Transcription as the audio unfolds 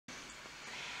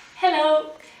Hello!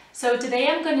 So today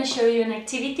I'm going to show you an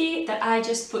activity that I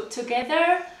just put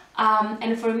together,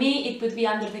 and for me it would be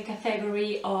under the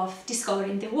category of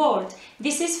discovering the world.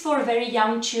 This is for very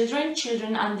young children,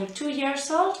 children under 2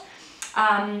 years old,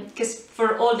 because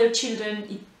for older children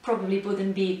it probably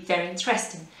wouldn't be very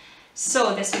interesting.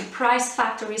 So the surprise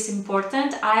factor is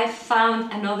important. I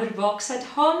found another box at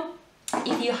home.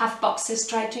 If you have boxes,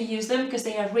 try to use them because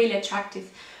they are really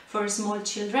attractive for small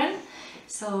children.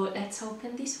 So let's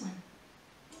open this one.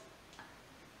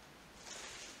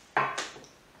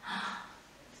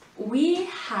 We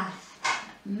have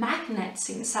magnets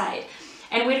inside,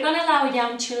 and we're going to allow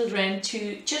young children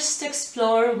to just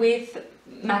explore with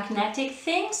magnetic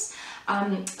things.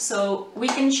 So we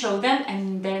can show them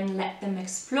and then let them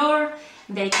explore.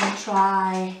 They can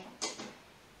try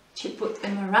to put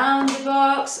them around the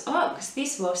box. Oh, because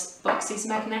this box is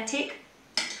magnetic.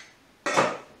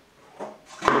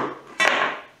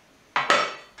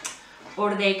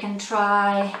 Or they can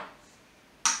try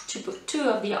to put two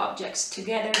of the objects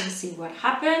together and see what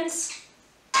happens.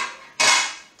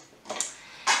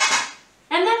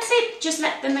 And that's it, just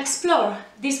let them explore.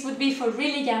 This would be for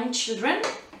really young children.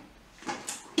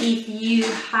 If you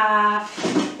have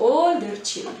older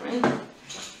children,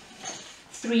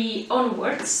 3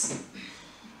 onwards,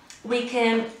 we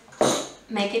can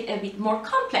make it a bit more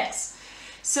complex.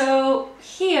 So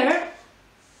here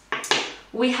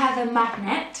we have a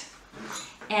magnet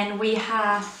and we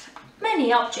have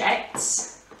many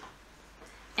objects,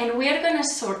 and we are going to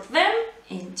sort them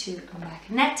into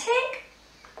magnetic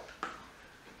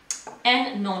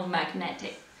and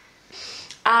non-magnetic.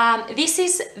 This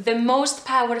is the most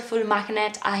powerful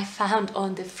magnet I found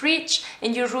on the fridge,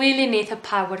 and you really need a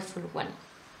powerful one.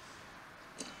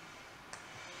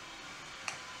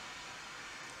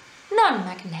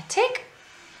 Non-magnetic.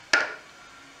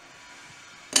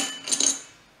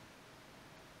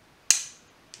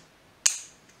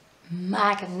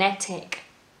 Magnetic.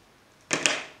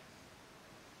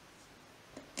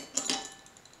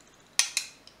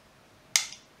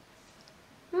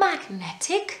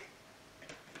 Magnetic.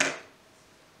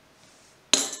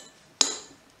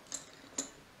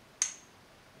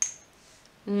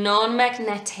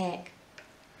 Non-magnetic.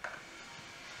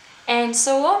 And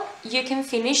so on. You can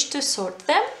finish to sort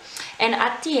them, and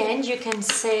at the end you can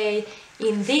say,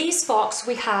 in this box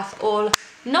we have all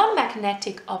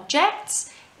non-magnetic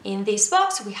objects. In this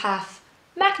box we have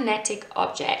magnetic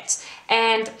objects,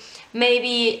 and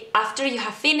maybe after you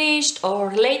have finished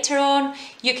or later on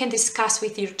you can discuss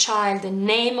with your child the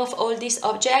name of all these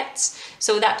objects,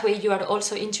 so that way you are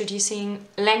also introducing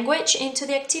language into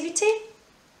the activity.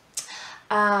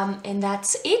 And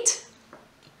that's it.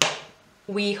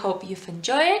 We hope you've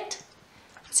enjoyed it.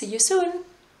 See you soon.